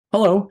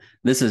Hello,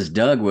 this is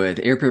Doug with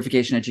Air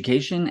Purification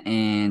Education,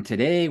 and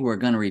today we're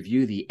going to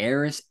review the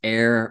Aeris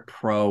Air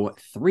Pro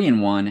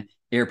 3-in-1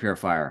 air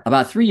purifier.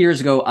 About 3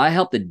 years ago, I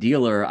helped the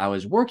dealer I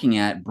was working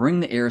at bring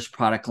the Aeris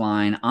product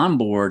line on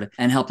board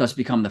and helped us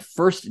become the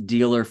first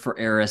dealer for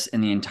Aeris in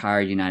the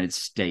entire United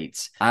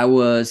States. I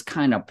was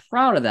kind of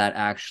proud of that,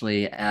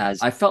 actually,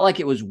 as I felt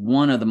like it was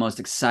one of the most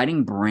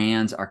exciting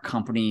brands our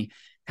company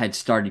had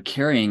started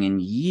carrying in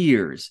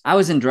years. I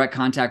was in direct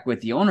contact with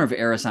the owner of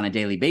Aeris on a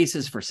daily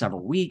basis for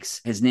several weeks.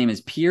 His name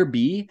is Pierre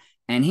B,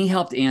 and he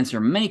helped answer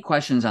many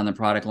questions on the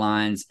product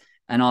lines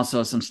and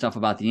also some stuff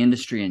about the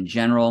industry in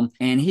general.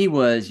 And he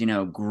was,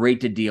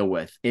 great to deal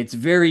with. It's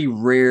very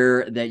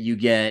rare that you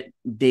get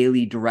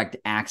daily direct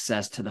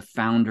access to the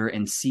founder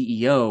and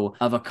CEO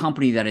of a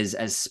company that is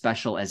as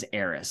special as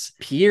Aeris.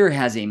 Pierre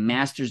has a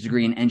master's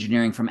degree in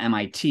engineering from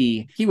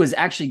MIT. He was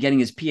actually getting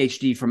his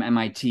PhD from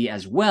MIT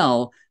as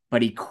well,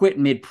 but he quit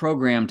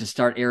mid-program to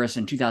start Aeris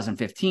in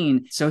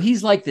 2015. So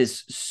he's like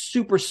this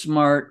super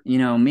smart,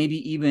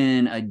 maybe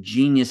even a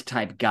genius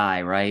type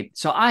guy, right?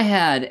 So I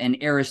had an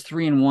Aeris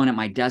 3-in-1 at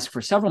my desk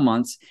for several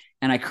months,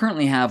 and I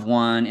currently have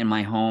one in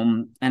my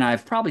home, and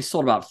I've probably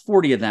sold about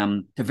 40 of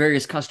them to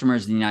various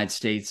customers in the United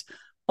States,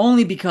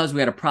 only because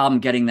we had a problem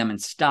getting them in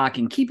stock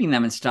and keeping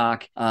them in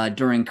stock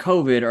during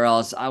COVID, or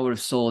else I would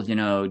have sold,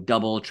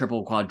 double,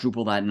 triple,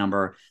 quadruple that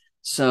number.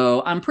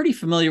 So I'm pretty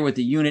familiar with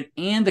the unit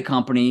and the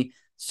company.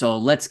 So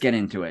let's get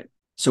into it.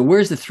 So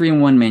where's the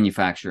 3-in-1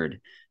 manufactured?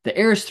 The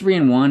Aeris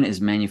 3-in-1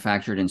 is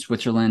manufactured in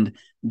Switzerland,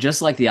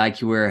 just like the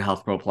IQAir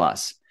Health Pro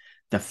Plus.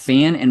 The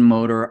fan and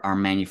motor are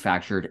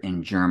manufactured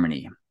in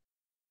Germany.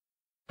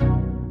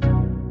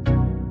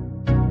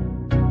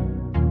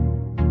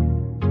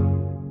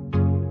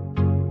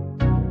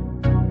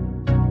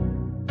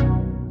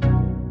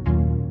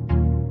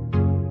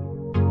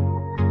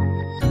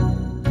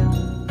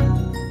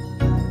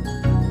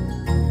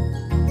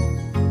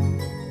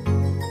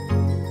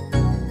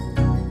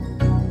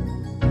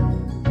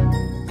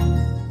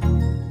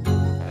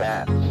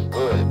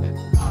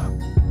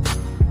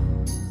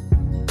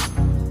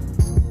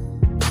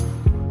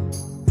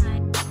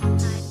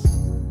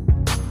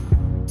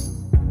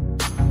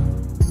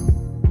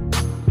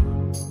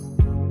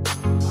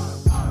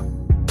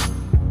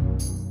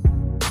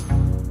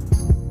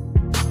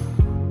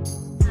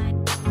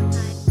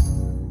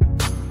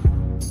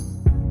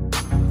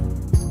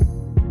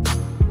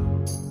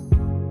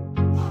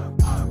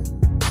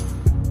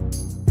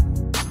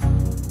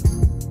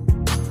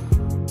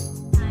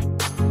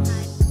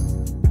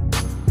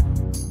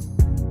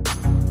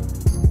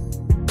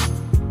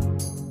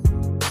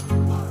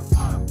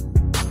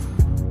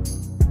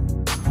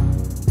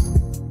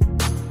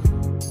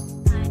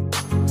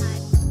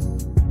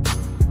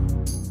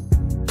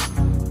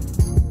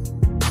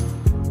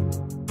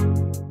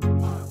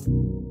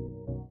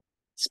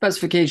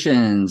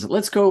 Specifications.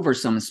 Let's go over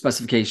some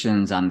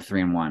specifications on the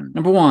 3-in-1.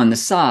 Number one, the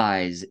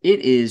size. It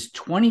is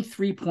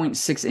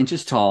 23.6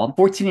 inches tall,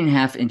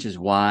 14.5 inches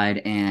wide,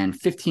 and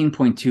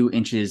 15.2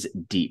 inches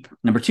deep.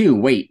 Number two,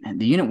 weight.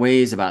 The unit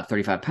weighs about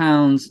 35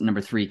 pounds.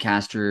 Number three,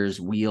 casters,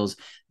 wheels.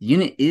 The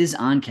unit is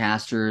on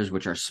casters,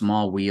 which are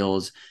small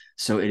wheels,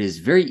 so it is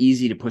very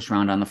easy to push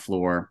around on the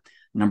floor.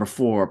 Number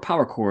four,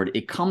 power cord.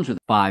 It comes with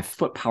a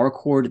 5-foot power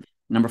cord.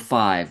 Number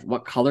five,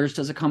 what colors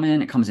does it come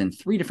in? It comes in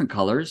 3 different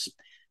colors: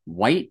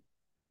 white,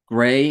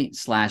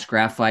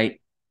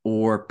 gray/graphite,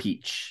 or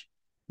peach.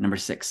 Number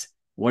six,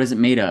 what is it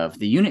made of?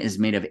 The unit is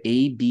made of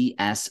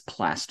ABS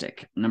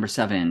plastic. Number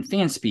seven,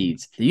 fan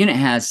speeds. The unit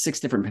has 6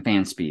 different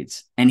fan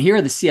speeds. And here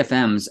are the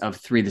CFMs of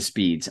 3 of the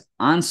speeds.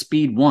 On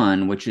speed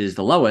 1, which is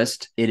the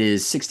lowest, it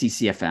is 60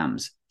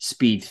 CFMs.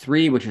 Speed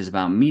 3, which is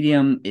about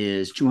medium,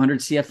 is 200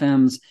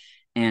 CFMs.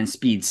 And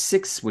speed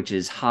 6, which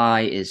is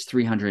high, is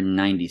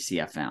 390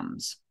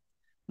 CFMs.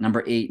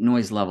 Number 8,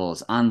 noise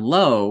levels. On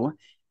low,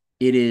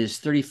 it is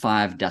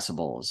 35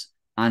 decibels.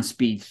 On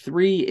speed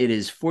 3, it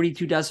is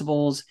 42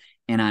 decibels.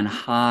 And on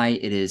high,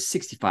 it is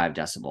 65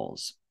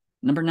 decibels.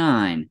 Number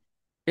 9,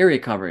 area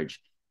coverage.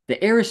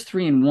 The Aeris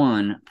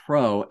 3-in-1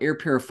 Pro air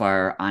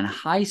purifier on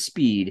high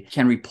speed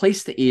can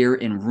replace the air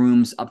in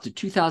rooms up to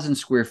 2,000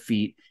 square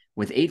feet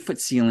with 8-foot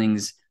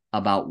ceilings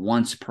about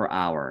once per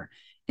hour.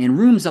 In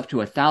rooms up to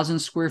 1,000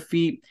 square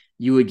feet,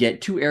 you would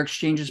get 2 air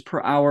exchanges per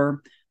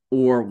hour,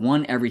 or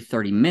 1 every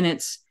 30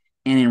 minutes.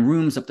 And in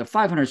rooms up to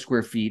 500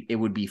 square feet, it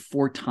would be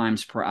 4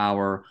 times per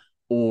hour,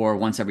 or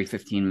once every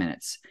 15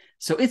 minutes.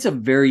 So it's a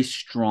very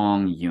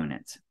strong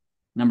unit.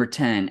 Number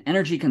 10,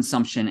 energy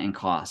consumption and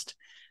cost.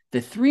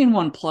 The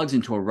 3-in-1 plugs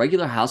into a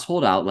regular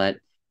household outlet.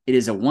 It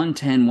is a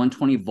 110,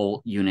 120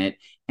 volt unit,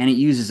 and it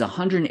uses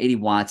 180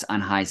 watts on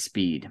high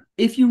speed.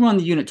 If you run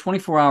the unit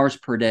 24 hours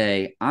per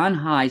day on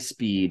high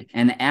speed,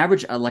 and the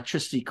average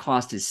electricity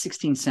cost is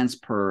 16 cents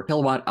per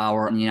kilowatt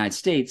hour in the United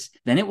States,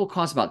 then it will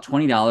cost about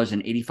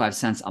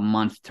 $20.85 a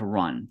month to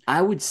run.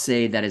 I would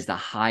say that is the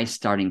high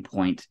starting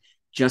point,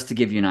 just to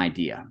give you an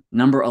idea.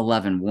 Number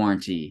 11,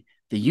 warranty.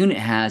 The unit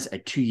has a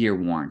 2-year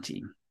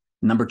warranty.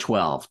 Number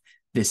 12,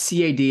 the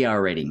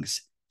CADR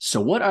ratings. So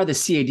what are the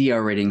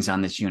CADR ratings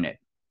on this unit?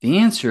 The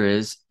answer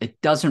is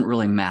it doesn't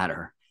really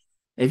matter.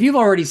 If you've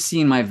already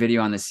seen my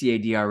video on the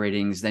CADR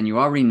ratings, then you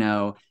already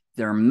know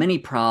there are many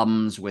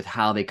problems with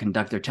how they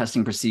conduct their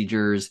testing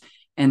procedures,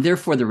 and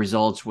therefore the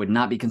results would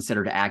not be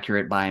considered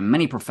accurate by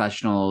many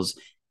professionals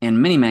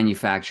and many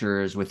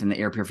manufacturers within the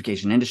air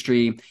purification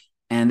industry,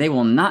 and they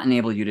will not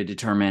enable you to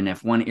determine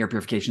if one air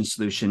purification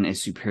solution is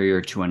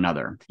superior to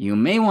another. You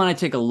may want to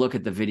take a look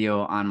at the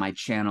video on my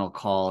channel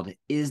called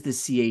Is the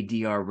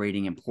CADR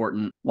Rating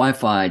Important?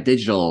 Wi-Fi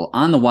Digital.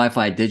 On the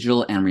Wi-Fi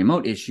Digital and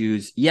remote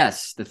issues,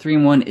 yes, the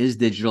 3-in-1 is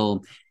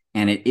digital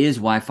and it is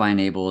Wi-Fi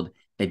enabled.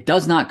 It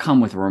does not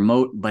come with a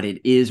remote, but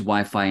it is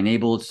Wi-Fi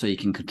enabled, so you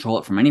can control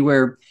it from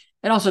anywhere.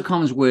 It also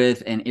comes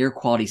with an air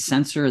quality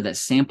sensor that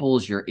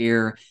samples your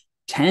air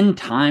 10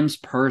 times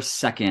per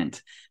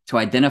second to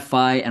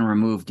identify and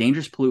remove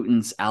dangerous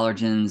pollutants,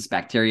 allergens,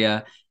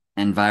 bacteria,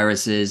 and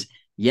viruses.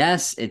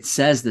 Yes, it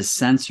says the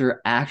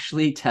sensor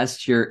actually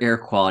tests your air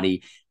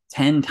quality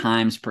 10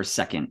 times per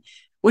second,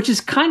 which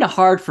is kind of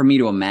hard for me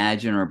to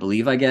imagine or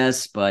believe, I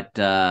guess, but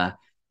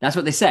that's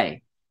what they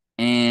say.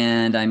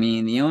 And I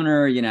mean, the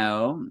owner,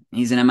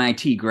 he's an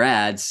MIT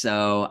grad,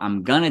 so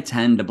I'm going to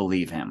tend to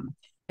believe him.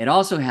 It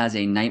also has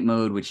a night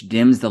mode, which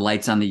dims the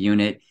lights on the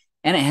unit,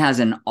 and it has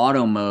an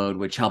auto mode,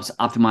 which helps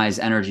optimize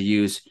energy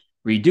use,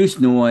 reduce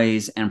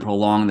noise, and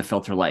prolong the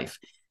filter life.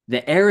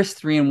 The Aeris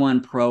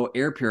 3-in-1 Pro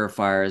air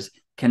purifiers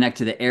connect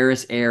to the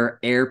Aeris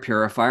Air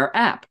Purifier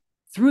app.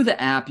 Through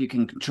the app, you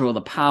can control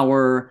the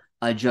power,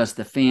 adjust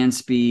the fan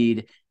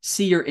speed,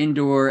 see your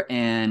indoor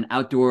and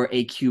outdoor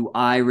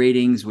AQI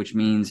ratings, which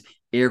means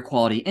air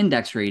quality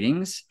index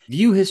ratings,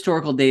 view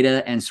historical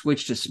data, and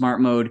switch to smart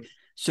mode.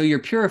 So your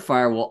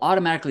purifier will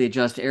automatically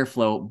adjust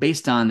airflow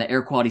based on the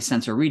air quality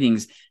sensor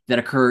readings that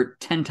occur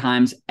 10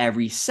 times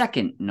every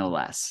second, no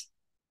less.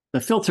 The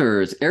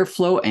filters,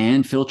 airflow,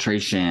 and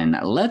filtration.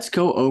 Let's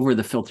go over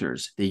the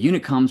filters. The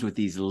unit comes with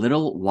these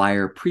little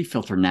wire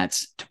pre-filter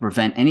nets to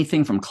prevent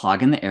anything from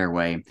clogging the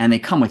airway, and they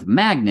come with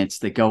magnets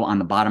that go on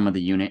the bottom of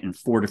the unit in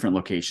 4 different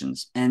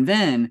locations. And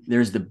then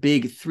there's the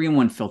big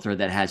 3-in-1 filter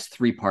that has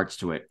 3 parts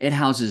to it. It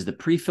houses the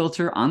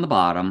pre-filter on the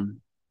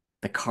bottom,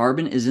 the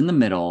carbon is in the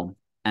middle,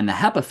 and the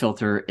HEPA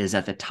filter is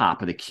at the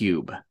top of the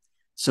cube.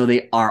 So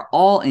they are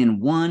all in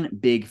one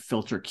big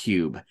filter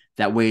cube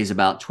that weighs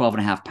about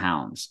 12.5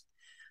 pounds.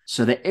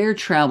 So the air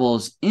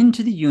travels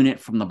into the unit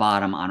from the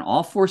bottom on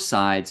all 4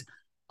 sides,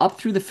 up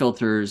through the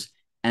filters,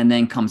 and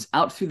then comes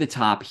out through the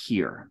top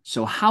here.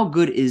 So how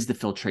good is the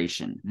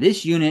filtration?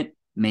 This unit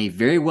may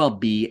very well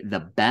be the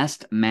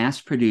best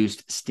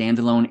mass-produced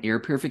standalone air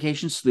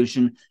purification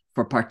solution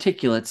for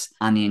particulates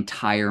on the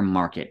entire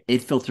market.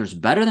 It filters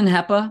better than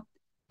HEPA.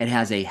 It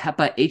has a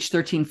HEPA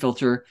H13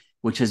 filter,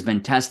 which has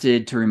been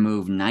tested to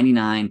remove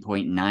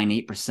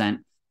 99.98%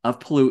 of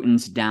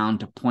pollutants down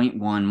to 0.1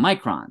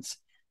 microns.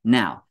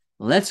 Now,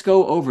 let's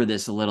go over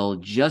this a little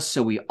just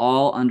so we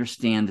all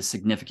understand the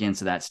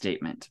significance of that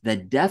statement. The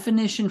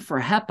definition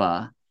for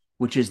HEPA,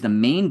 which is the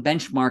main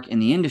benchmark in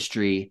the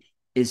industry,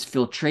 is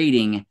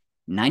filtrating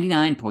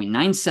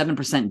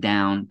 99.97%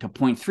 down to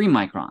 0.3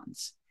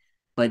 microns.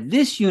 But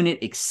this unit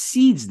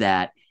exceeds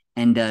that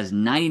and does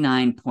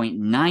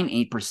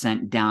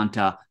 99.98% down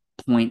to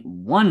 0.1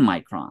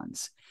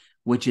 microns,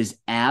 which is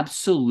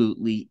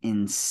absolutely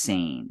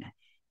insane.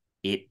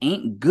 It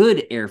ain't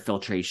good air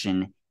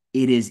filtration.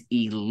 It is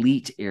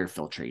elite air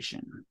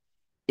filtration.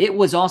 It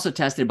was also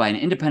tested by an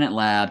independent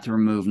lab to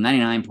remove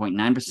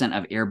 99.9%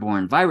 of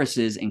airborne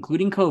viruses,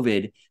 including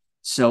COVID.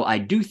 So I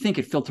do think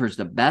it filters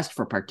the best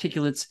for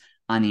particulates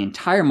on the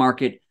entire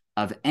market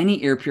of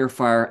any air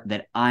purifier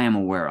that I am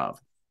aware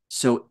of.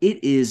 So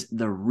it is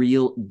the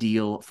real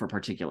deal for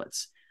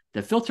particulates.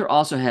 The filter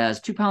also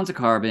has 2 pounds of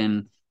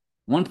carbon,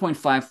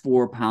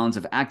 1.54 pounds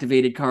of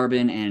activated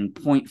carbon, and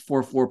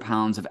 0.44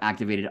 pounds of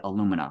activated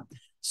alumina.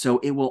 So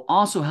it will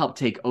also help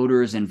take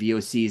odors and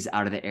VOCs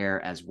out of the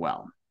air as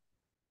well.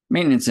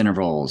 Maintenance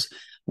intervals.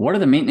 What are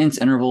the maintenance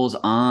intervals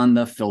on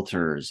the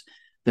filters?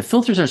 The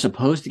filters are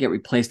supposed to get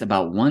replaced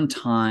about 1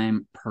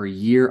 time per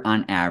year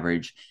on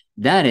average.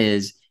 That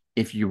is,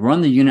 if you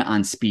run the unit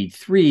on speed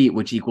 3,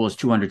 which equals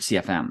 200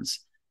 CFMs.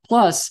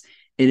 Plus,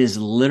 it is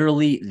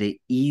literally the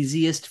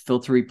easiest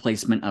filter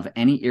replacement of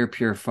any air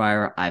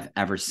purifier I've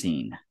ever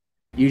seen.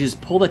 You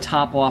just pull the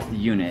top off the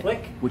unit,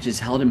 which is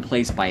held in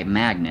place by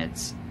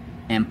magnets,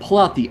 and pull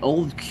out the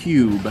old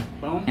cube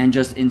and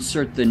just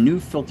insert the new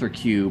filter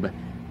cube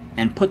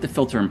and put the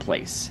filter in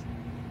place.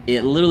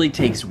 It literally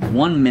takes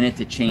 1 minute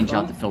to change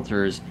out the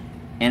filters.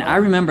 And I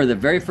remember the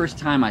very first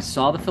time I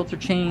saw the filter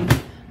change,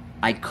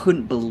 I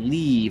couldn't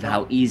believe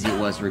how easy it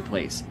was to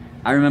replace.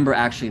 I remember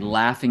actually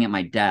laughing at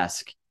my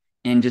desk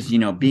and just,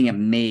 being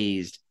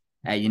amazed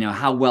at,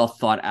 how well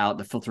thought out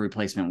the filter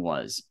replacement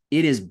was.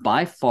 It is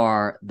by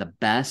far the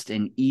best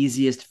and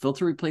easiest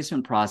filter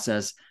replacement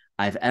process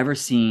I've ever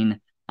seen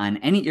on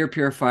any air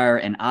purifier,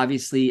 and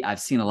obviously I've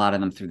seen a lot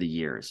of them through the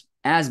years.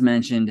 As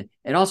mentioned,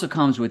 it also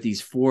comes with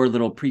these 4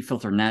 little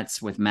pre-filter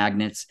nets with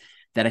magnets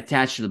that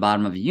attach to the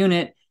bottom of the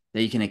unit,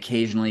 that you can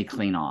occasionally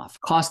clean off.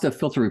 Cost of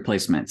filter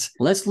replacements.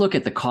 Let's look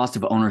at the cost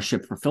of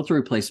ownership for filter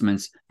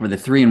replacements for the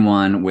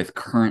 3-in-1 with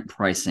current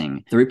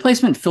pricing. The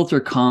replacement filter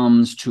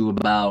comes to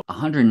about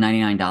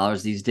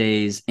 $199 these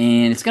days,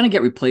 and it's going to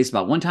get replaced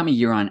about one time a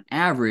year on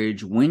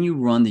average when you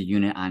run the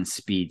unit on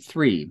speed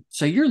 3.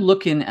 So you're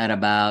looking at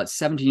about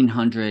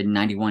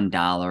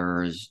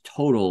 $1,791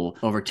 total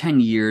over 10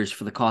 years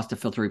for the cost of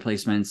filter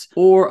replacements,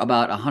 or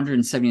about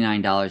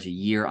 $179 a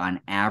year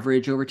on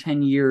average over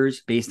 10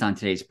 years based on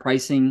today's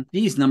pricing.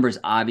 These numbers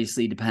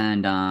obviously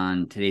depend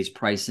on today's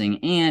pricing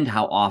and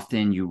how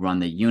often you run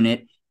the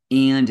unit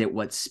and at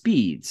what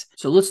speeds.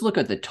 So let's look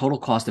at the total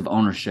cost of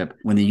ownership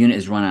when the unit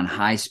is run on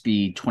high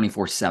speed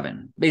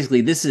 24/7.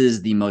 Basically, this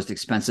is the most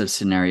expensive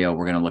scenario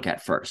we're going to look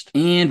at first.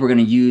 And we're going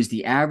to use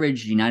the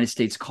average United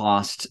States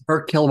cost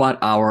per kilowatt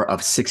hour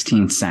of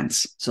 16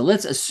 cents. So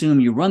let's assume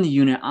you run the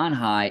unit on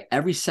high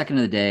every second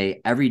of the day,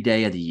 every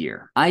day of the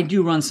year. I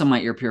do run some of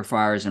my air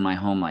purifiers in my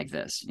home like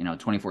this,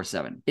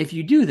 24/7. If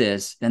you do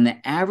this, then the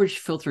average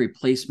filter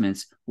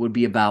replacements would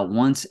be about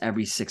once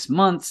every 6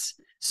 months.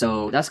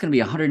 So that's going to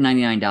be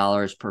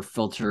 $199 per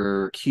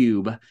filter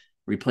cube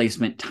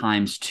replacement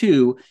times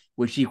 2,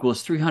 which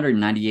equals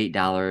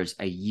 $398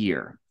 a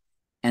year.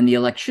 And the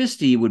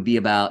electricity would be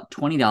about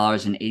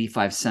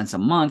 $20.85 a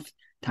month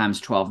times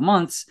 12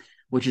 months,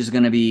 which is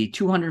going to be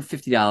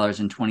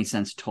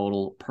 $250.20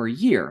 total per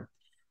year.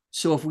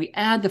 So if we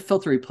add the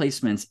filter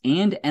replacements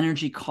and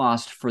energy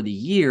cost for the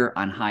year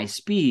on high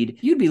speed,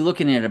 you'd be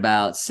looking at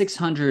about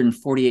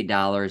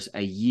 $648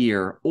 a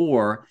year,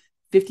 or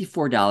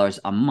 $54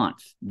 a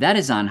month. That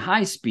is on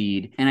high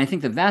speed, and I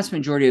think the vast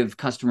majority of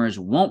customers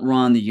won't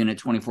run the unit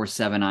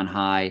 24/7 on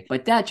high,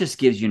 but that just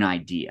gives you an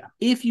idea.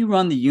 If you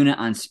run the unit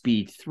on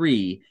speed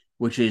 3,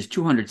 which is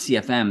 200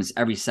 CFMs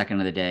every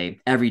second of the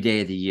day, every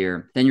day of the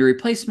year, then your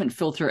replacement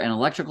filter and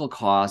electrical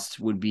costs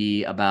would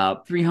be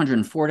about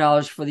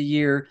 $304 for the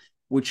year,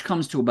 which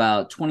comes to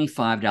about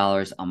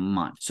 $25 a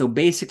month. So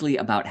basically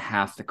about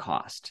half the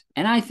cost.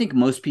 And I think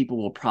most people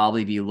will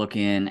probably be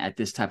looking at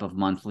this type of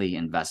monthly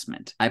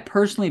investment. I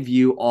personally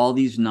view all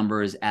these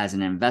numbers as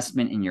an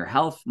investment in your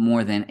health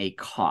more than a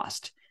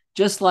cost.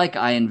 Just like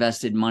I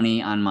invested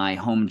money on my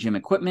home gym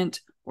equipment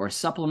or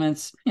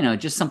supplements,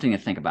 just something to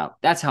think about.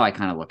 That's how I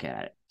kind of look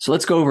at it. So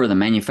let's go over the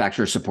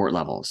manufacturer support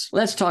levels.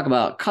 Let's talk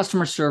about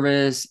customer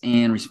service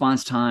and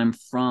response time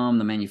from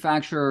the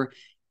manufacturer.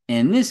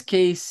 In this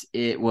case,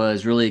 it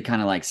was really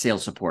kind of like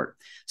sales support.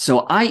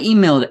 So I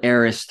emailed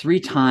Aeris 3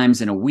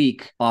 times in a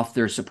week off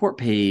their support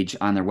page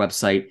on their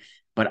website,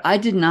 but I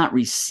did not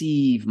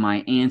receive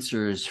my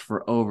answers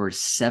for over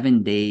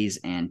 7 days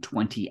and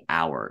 20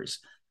 hours,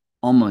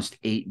 almost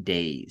 8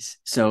 days.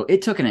 So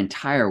it took an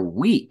entire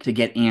week to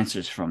get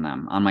answers from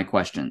them on my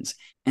questions.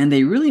 And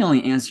they really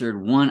only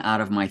answered 1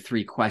 out of my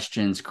 3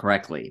 questions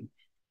correctly,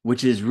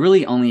 which is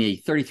really only a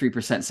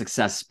 33%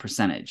 success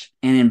percentage.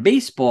 And in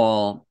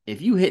baseball,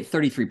 if you hit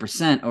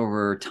 33%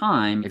 over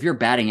time, if your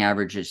batting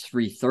average is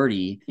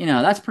 .330,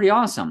 that's pretty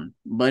awesome.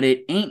 But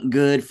it ain't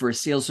good for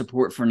sales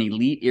support for an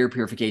elite air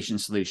purification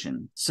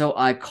solution. So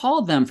I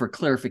called them for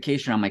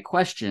clarification on my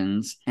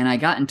questions, and I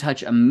got in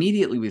touch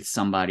immediately with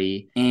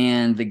somebody.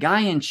 And the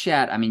guy in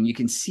chat, you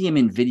can see him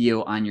in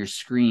video on your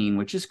screen,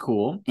 which is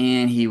cool.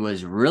 And he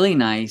was really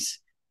nice,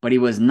 but he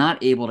was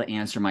not able to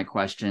answer my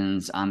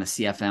questions on the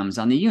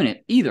CFMs on the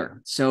unit either.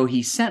 So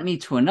he sent me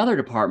to another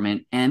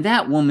department, and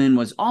that woman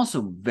was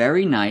also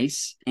very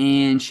nice,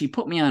 and she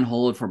put me on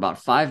hold for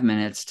about 5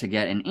 minutes to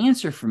get an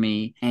answer for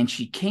me, and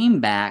she came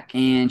back,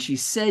 and she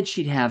said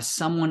she'd have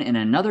someone in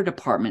another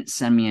department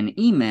send me an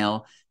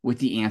email with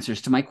the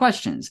answers to my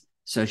questions.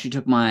 So she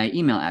took my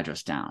email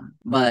address down.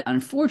 But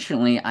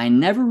unfortunately, I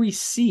never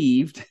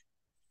received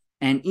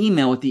an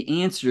email with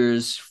the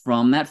answers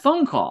from that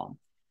phone call.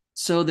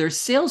 So their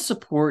sales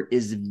support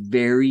is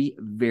very,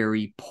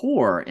 very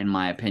poor, in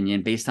my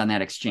opinion, based on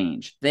that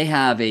exchange. They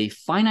have a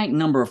finite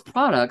number of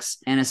products,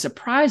 and it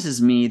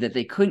surprises me that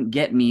they couldn't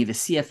get me the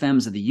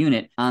CFMs of the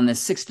unit on the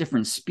 6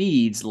 different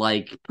speeds,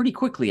 pretty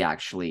quickly,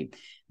 actually.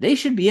 They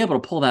should be able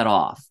to pull that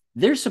off.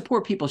 Their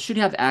support people should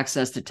have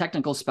access to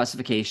technical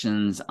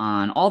specifications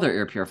on all their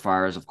air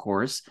purifiers, of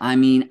course.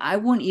 I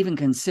wouldn't even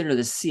consider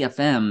the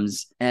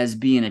CFMs as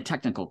being a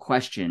technical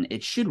question.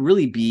 It should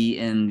really be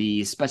in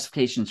the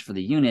specifications for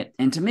the unit.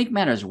 And to make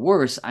matters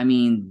worse,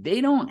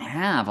 they don't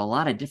have a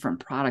lot of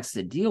different products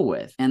to deal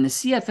with. And the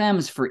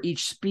CFMs for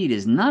each speed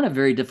is not a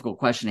very difficult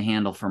question to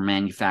handle for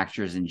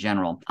manufacturers in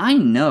general. I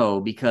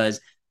know because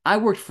I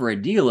worked for a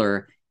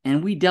dealer,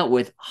 and we dealt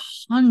with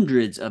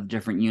hundreds of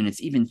different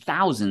units, even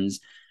thousands,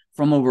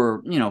 from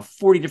over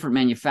 40 different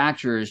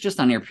manufacturers just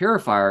on air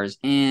purifiers,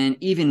 and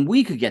even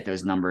we could get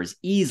those numbers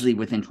easily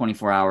within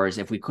 24 hours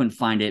if we couldn't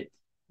find it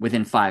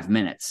within 5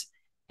 minutes.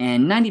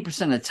 And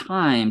 90% of the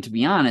time, to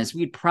be honest,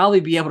 we'd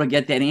probably be able to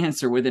get that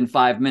answer within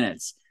 5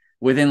 minutes,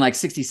 within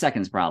 60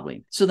 seconds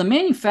probably. So the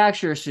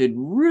manufacturer should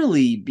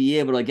really be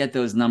able to get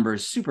those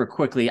numbers super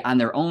quickly on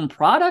their own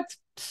product.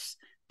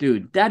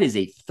 Dude, that is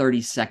a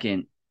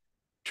 30-second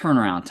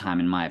turnaround time,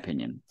 in my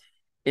opinion.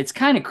 It's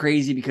kind of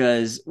crazy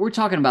because we're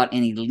talking about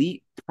an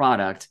elite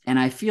product, and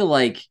I feel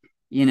like,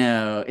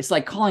 it's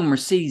like calling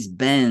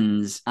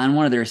Mercedes-Benz on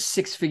one of their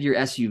six-figure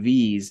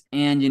SUVs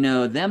and,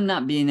 them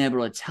not being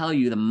able to tell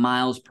you the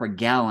miles per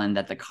gallon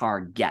that the car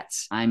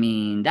gets. I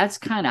mean, that's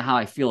kind of how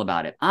I feel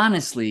about it.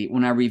 Honestly,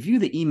 when I review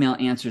the email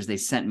answers they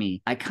sent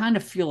me, I kind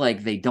of feel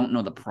like they don't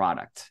know the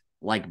product,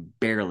 like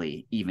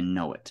barely even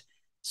know it.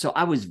 So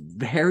I was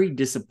very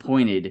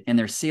disappointed in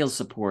their sales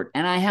support,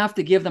 and I have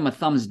to give them a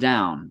thumbs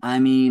down. I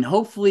mean,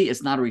 hopefully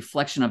it's not a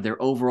reflection of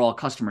their overall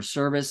customer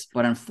service,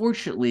 but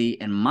unfortunately,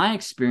 in my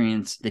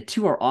experience, the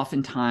two are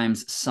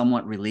oftentimes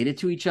somewhat related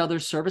to each other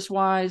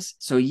service-wise.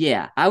 So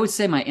yeah, I would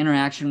say my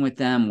interaction with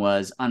them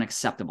was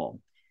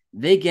unacceptable.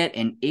 They get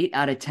an 8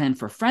 out of 10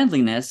 for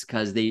friendliness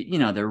because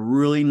they're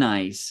really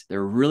nice.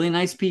 They're really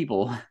nice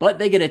people, but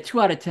they get a 2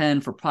 out of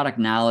 10 for product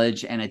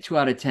knowledge and a 2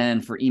 out of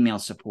 10 for email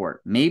support.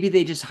 Maybe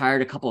they just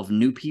hired a couple of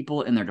new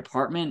people in their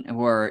department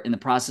who are in the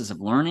process of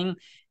learning,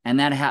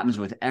 and that happens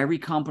with every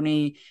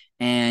company.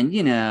 And,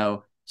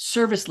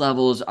 service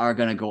levels are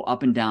going to go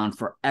up and down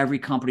for every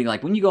company.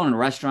 Like when you go in a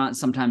restaurant,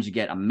 sometimes you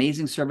get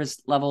amazing service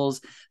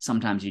levels,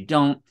 sometimes you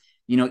don't.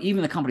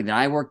 Even the company that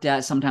I worked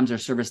at, sometimes their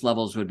service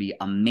levels would be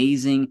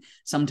amazing.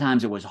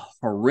 Sometimes it was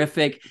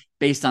horrific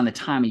based on the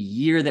time of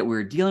year that we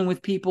were dealing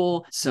with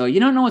people. So you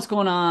don't know what's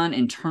going on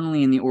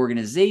internally in the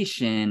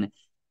organization,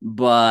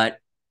 but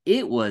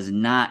it was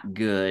not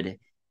good.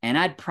 And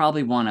I'd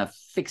probably want to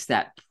fix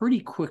that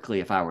pretty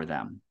quickly if I were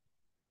them.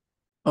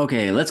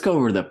 Okay, let's go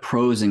over the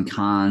pros and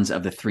cons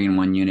of the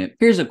 3-in-1 unit.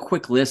 Here's a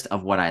quick list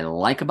of what I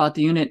like about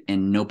the unit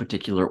in no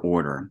particular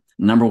order.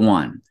 Number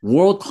 1,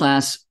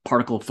 world-class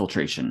particle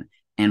filtration,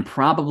 and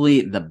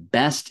probably the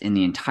best in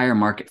the entire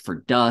market for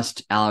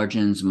dust,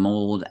 allergens,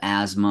 mold,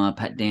 asthma,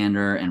 pet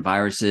dander, and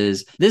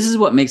viruses. This is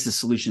what makes the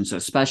solution so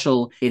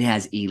special. It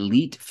has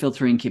elite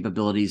filtering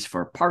capabilities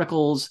for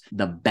particles,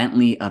 the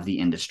Bentley of the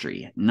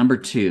industry. Number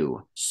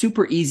 2,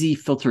 super easy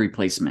filter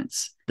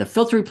replacements. The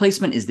filter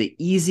replacement is the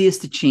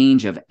easiest to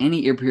change of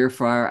any air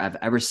purifier I've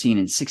ever seen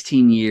in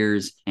 16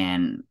 years,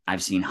 and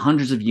I've seen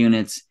hundreds of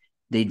units.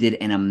 They did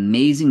an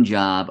amazing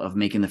job of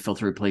making the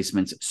filter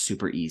replacements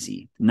super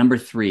easy. Number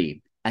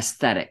 3,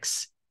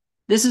 aesthetics.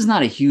 This is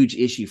not a huge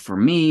issue for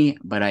me,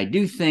 but I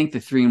do think the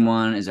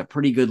 3-in-1 is a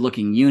pretty good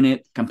looking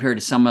unit compared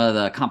to some of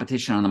the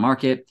competition on the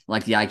market,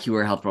 like the IQ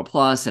Air Health Pro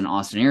Plus and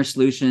Austin Air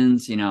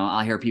Solutions.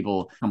 I'll hear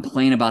people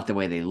complain about the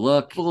way they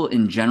look. People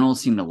in general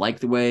seem to like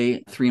the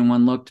way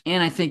 3-in-1 looked,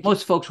 and I think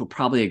most folks will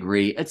probably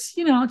agree. It's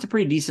a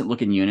pretty decent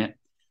looking unit.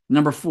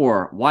 Number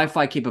 4,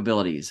 Wi-Fi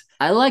capabilities.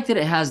 I like that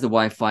it has the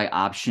Wi-Fi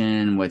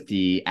option with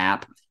the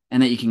app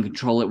and that you can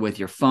control it with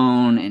your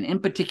phone, and in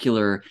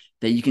particular,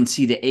 that you can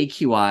see the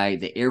AQI,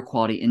 the air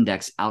quality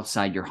index,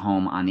 outside your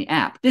home on the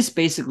app. This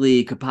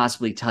basically could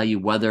possibly tell you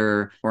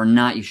whether or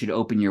not you should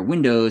open your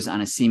windows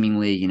on a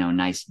seemingly,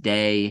 nice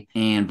day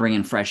and bring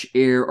in fresh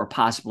air, or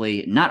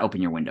possibly not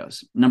open your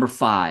windows. Number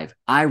 5,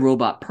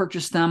 iRobot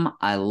purchased them.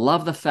 I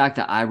love the fact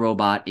that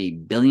iRobot, a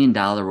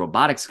billion-dollar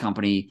robotics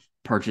company,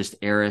 purchased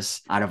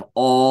Aeris. Out of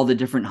all the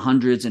different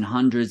hundreds and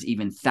hundreds,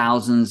 even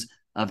thousands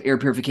of air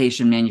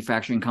purification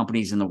manufacturing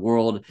companies in the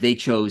world, they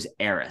chose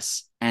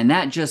Aeris. And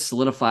that just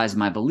solidifies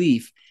my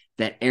belief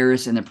that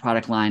Aeris and the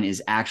product line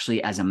is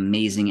actually as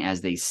amazing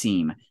as they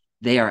seem.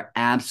 They are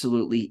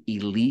absolutely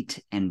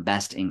elite and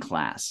best in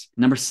class.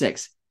 Number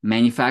 6,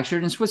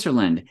 manufactured in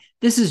Switzerland.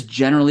 This is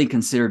generally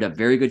considered a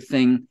very good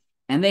thing,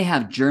 and they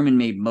have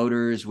German-made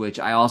motors, which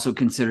I also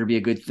consider to be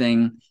a good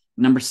thing.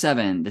 Number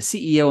 7, the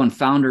CEO and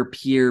founder,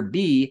 Pierre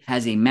B.,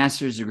 has a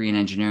master's degree in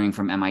engineering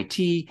from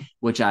MIT,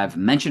 which I've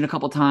mentioned a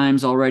couple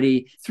times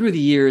already. Through the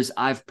years,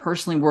 I've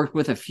personally worked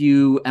with a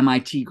few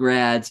MIT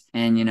grads,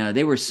 and,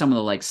 they were some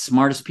of the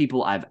smartest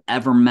people I've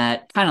ever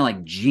met, kind of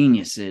like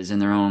geniuses in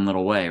their own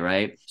little way,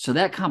 right? So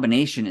that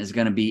combination is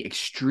going to be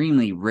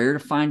extremely rare to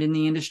find in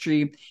the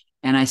industry.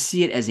 And I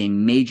see it as a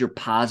major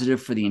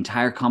positive for the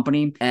entire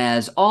company,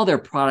 as all their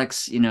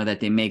products, that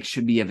they make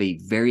should be of a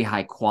very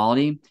high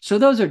quality. So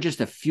those are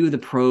just a few of the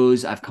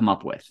pros I've come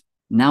up with.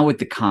 Now with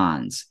the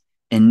cons,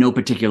 in no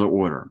particular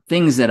order.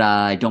 Things that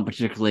I don't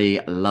particularly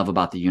love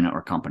about the unit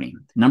or company.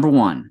 Number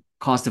 1,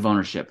 cost of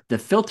ownership. The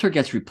filter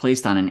gets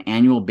replaced on an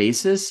annual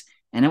basis,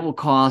 and it will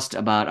cost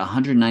about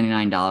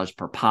 $199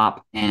 per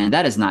pop, and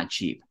that is not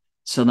cheap.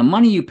 So the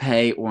money you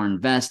pay or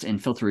invest in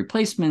filter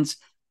replacements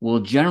will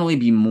generally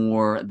be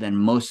more than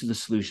most of the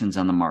solutions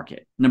on the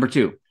market. Number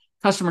 2,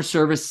 customer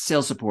service,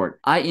 sales support.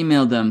 I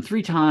emailed them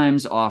 3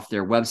 times off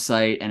their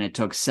website, and it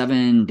took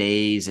 7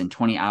 days and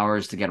 20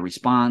 hours to get a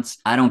response.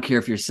 I don't care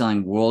if you're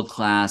selling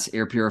world-class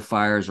air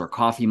purifiers or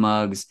coffee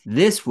mugs.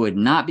 This would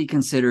not be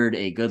considered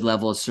a good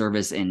level of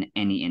service in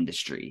any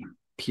industry,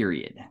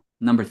 period.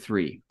 Number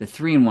 3, the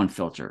 3-in-1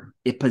 filter.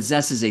 It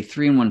possesses a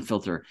 3-in-1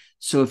 filter.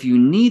 So if you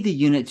need the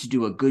unit to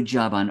do a good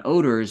job on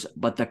odors,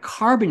 but the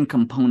carbon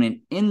component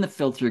in the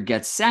filter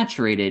gets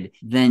saturated,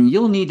 then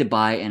you'll need to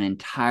buy an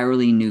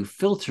entirely new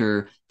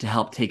filter to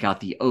help take out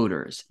the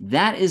odors.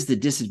 That is the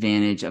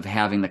disadvantage of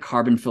having the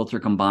carbon filter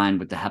combined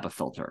with the HEPA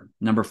filter.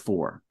 Number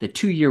 4, the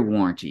 2-year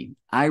warranty.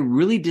 I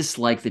really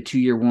dislike the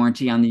 2-year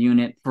warranty on the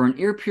unit. For an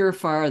air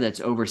purifier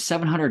that's over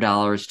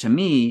 $700, to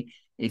me,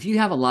 if you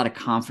have a lot of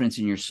confidence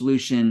in your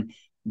solution,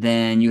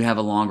 then you have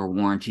a longer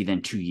warranty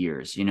than 2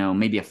 years,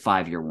 maybe a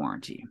 5-year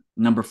warranty.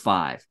 Number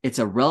 5, it's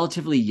a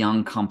relatively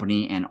young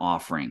company and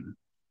offering.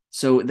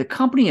 So the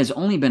company has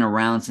only been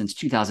around since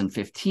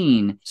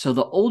 2015, so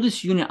the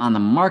oldest unit on the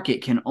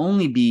market can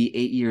only be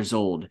 8 years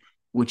old,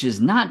 which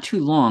is not too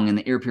long in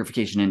the air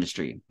purification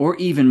industry, or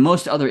even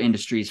most other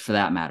industries for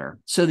that matter.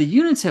 So the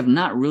units have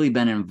not really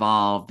been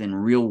involved in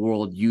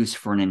real-world use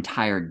for an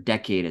entire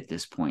decade at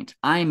this point.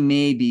 I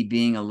may be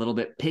being a little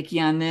bit picky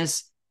on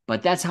this,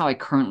 but that's how I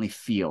currently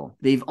feel.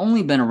 They've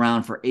only been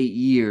around for 8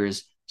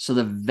 years, so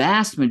the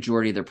vast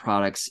majority of their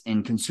products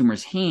in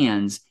consumers'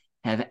 hands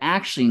have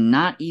actually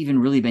not even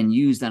really been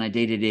used on a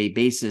day-to-day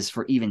basis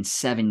for even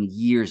 7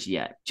 years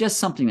yet. Just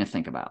something to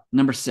think about.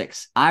 Number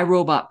 6,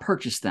 iRobot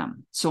purchased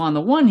them. So on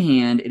the one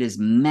hand, it is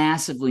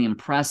massively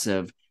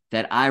impressive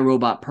that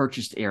iRobot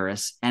purchased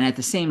Aeris, and at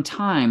the same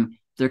time,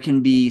 there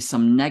can be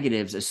some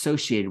negatives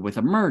associated with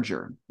a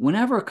merger.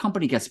 Whenever a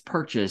company gets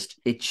purchased,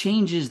 it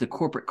changes the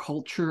corporate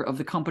culture of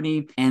the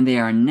company, and they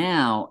are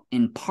now,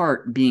 in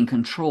part, being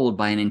controlled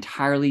by an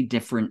entirely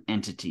different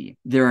entity.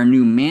 There are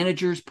new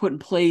managers put in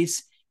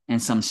place,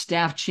 and some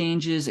staff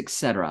changes,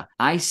 etc.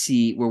 I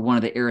see where one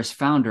of the Aeris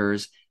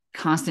founders,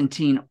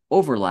 Konstantin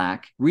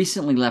Overlak,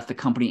 recently left the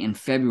company in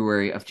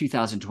February of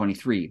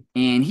 2023,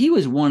 and he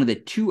was one of the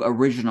 2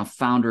 original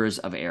founders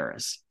of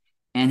Aeris.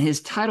 And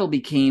his title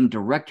became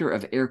Director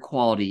of Air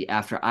Quality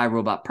after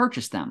iRobot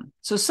purchased them.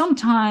 So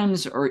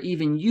sometimes, or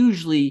even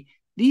usually,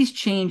 these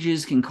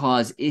changes can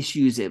cause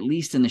issues, at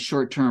least in the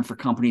short term, for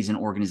companies and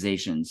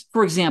organizations.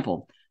 For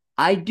example,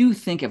 I do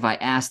think if I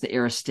asked the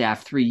Aeris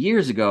staff 3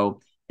 years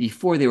ago,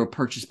 before they were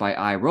purchased by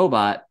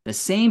iRobot, the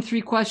same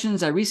 3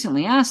 questions I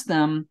recently asked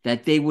them,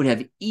 that they would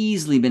have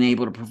easily been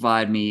able to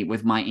provide me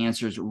with my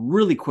answers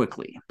really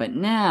quickly. But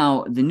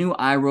now the new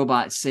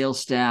iRobot sales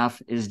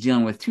staff is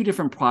dealing with 2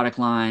 different product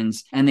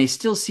lines, and they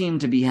still seem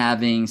to be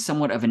having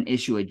somewhat of an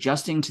issue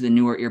adjusting to the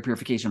newer air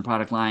purification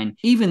product line,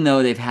 even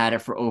though they've had it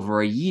for over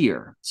a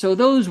year. So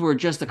those were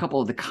just a couple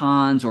of the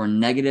cons or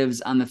negatives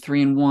on the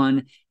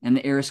 3-in-1 and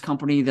the Aeris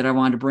company that I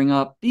wanted to bring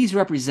up. These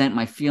represent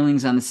my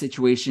feelings on the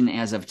situation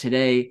as of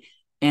today,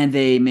 and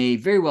they may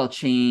very well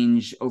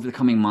change over the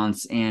coming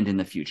months and in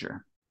the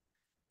future.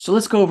 So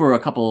let's go over a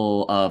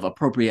couple of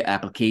appropriate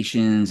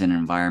applications and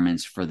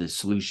environments for the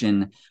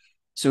solution.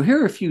 So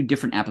here are a few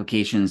different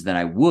applications that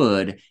I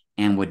would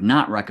and would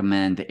not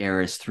recommend the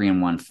Aeris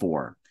 3-in-1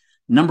 for.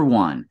 Number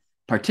 1,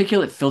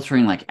 particulate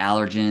filtering like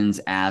allergens,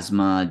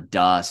 asthma,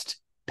 dust,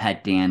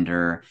 pet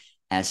dander.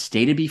 As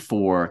stated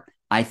before,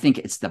 I think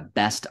it's the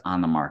best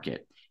on the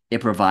market.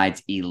 It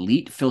provides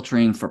elite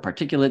filtering for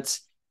particulates.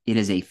 It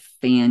is a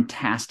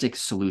fantastic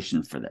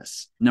solution for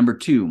this. Number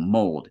 2,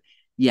 mold.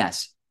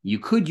 Yes, you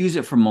could use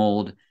it for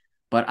mold,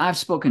 but I've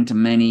spoken to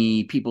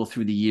many people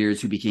through the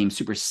years who became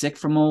super sick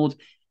from mold.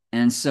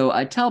 And so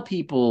I tell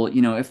people,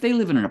 if they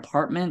live in an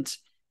apartment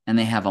and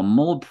they have a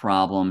mold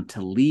problem,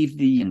 to leave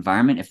the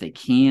environment if they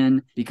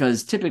can,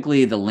 because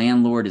typically the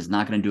landlord is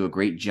not going to do a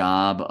great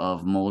job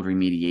of mold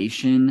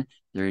remediation.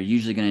 They're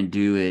usually going to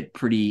do it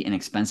pretty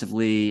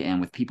inexpensively and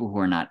with people who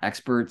are not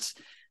experts.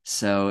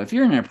 So if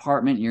you're in an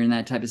apartment, you're in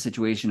that type of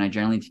situation, I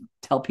generally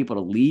tell people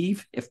to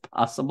leave if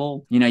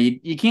possible.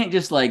 You can't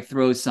just like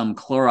throw some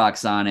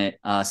Clorox on it,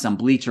 some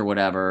bleach or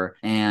whatever,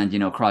 and,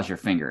 cross your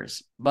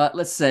fingers. But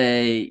let's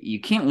say you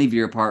can't leave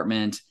your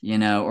apartment,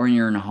 or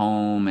you're in a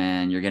home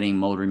and you're getting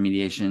mold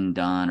remediation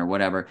done or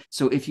whatever.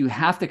 So if you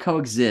have to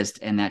coexist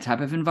in that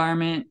type of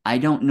environment, I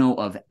don't know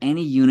of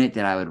any unit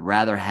that I would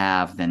rather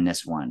have than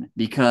this one,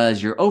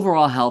 because your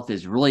overall health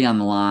is really on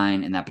the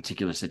line in that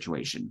particular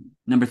situation.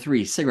 Number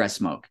 3, cigarette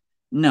smoke.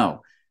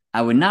 No,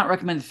 I would not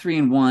recommend the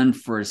 3-in-1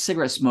 for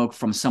cigarette smoke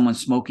from someone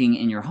smoking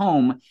in your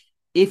home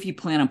if you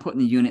plan on putting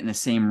the unit in the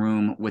same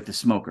room with the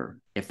smoker.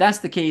 If that's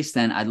the case,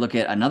 then I'd look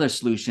at another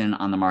solution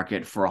on the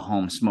market for a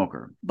home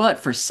smoker. But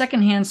for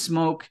secondhand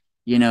smoke,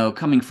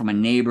 coming from a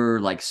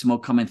neighbor, like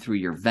smoke coming through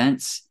your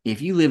vents,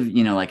 if you live,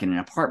 like in an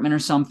apartment or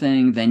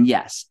something, then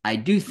yes, I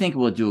do think it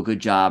will do a good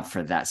job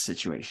for that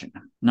situation.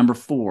 Number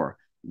 4,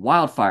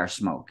 wildfire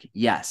smoke.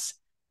 Yes,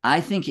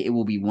 I think it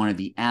will be one of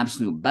the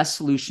absolute best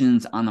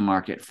solutions on the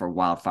market for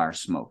wildfire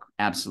smoke.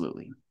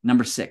 Absolutely.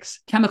 Number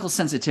 6, chemical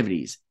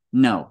sensitivities.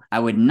 No, I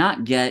would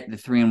not get the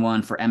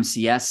 3-in-1 for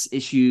MCS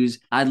issues.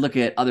 I'd look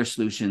at other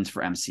solutions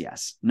for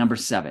MCS. Number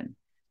 7,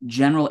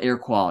 general air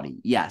quality.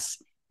 Yes,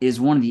 it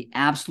is one of the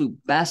absolute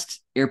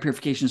best air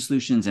purification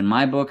solutions in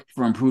my book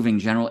for improving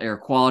general air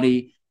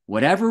quality.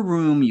 Whatever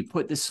room you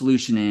put this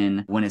solution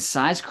in, when it's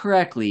sized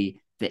correctly,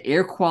 The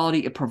air quality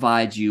it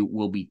provides you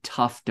will be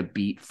tough to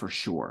beat for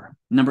sure.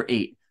 Number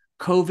 8,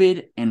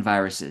 COVID and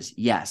viruses.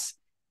 Yes,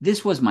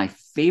 this was my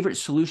favorite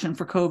solution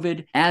for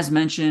COVID. As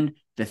mentioned,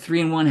 the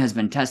 3-in-1 has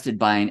been tested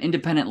by an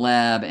independent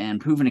lab and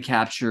proven to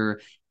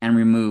capture and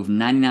remove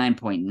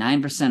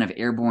 99.9% of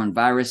airborne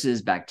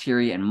viruses,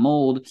 bacteria, and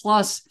mold,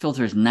 plus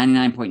filters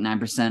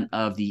 99.9%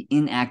 of the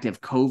inactive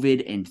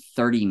COVID in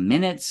 30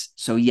 minutes.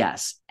 So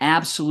yes,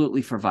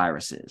 absolutely for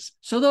viruses.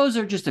 So those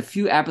are just a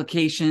few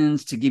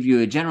applications to give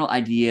you a general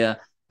idea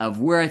of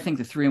where I think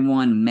the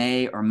 3-in-1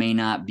 may or may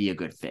not be a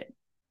good fit.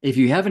 If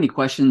you have any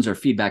questions or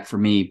feedback for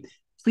me,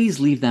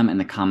 please leave them in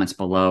the comments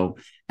below,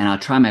 and I'll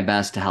try my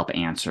best to help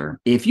answer.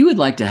 If you would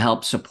like to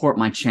help support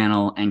my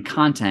channel and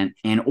content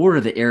and order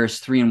the Aeris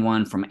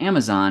 3-in-1 from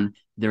Amazon,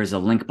 there is a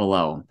link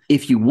below.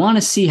 If you want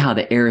to see how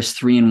the Aeris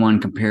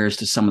 3-in-1 compares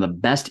to some of the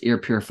best air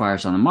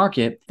purifiers on the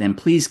market, then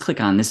please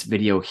click on this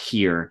video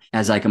here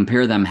as I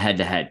compare them head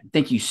to head.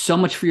 Thank you so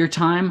much for your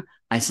time.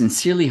 I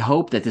sincerely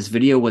hope that this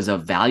video was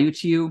of value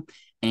to you.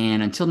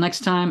 And until next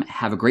time,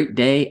 have a great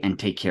day and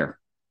take care.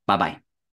 Bye-bye.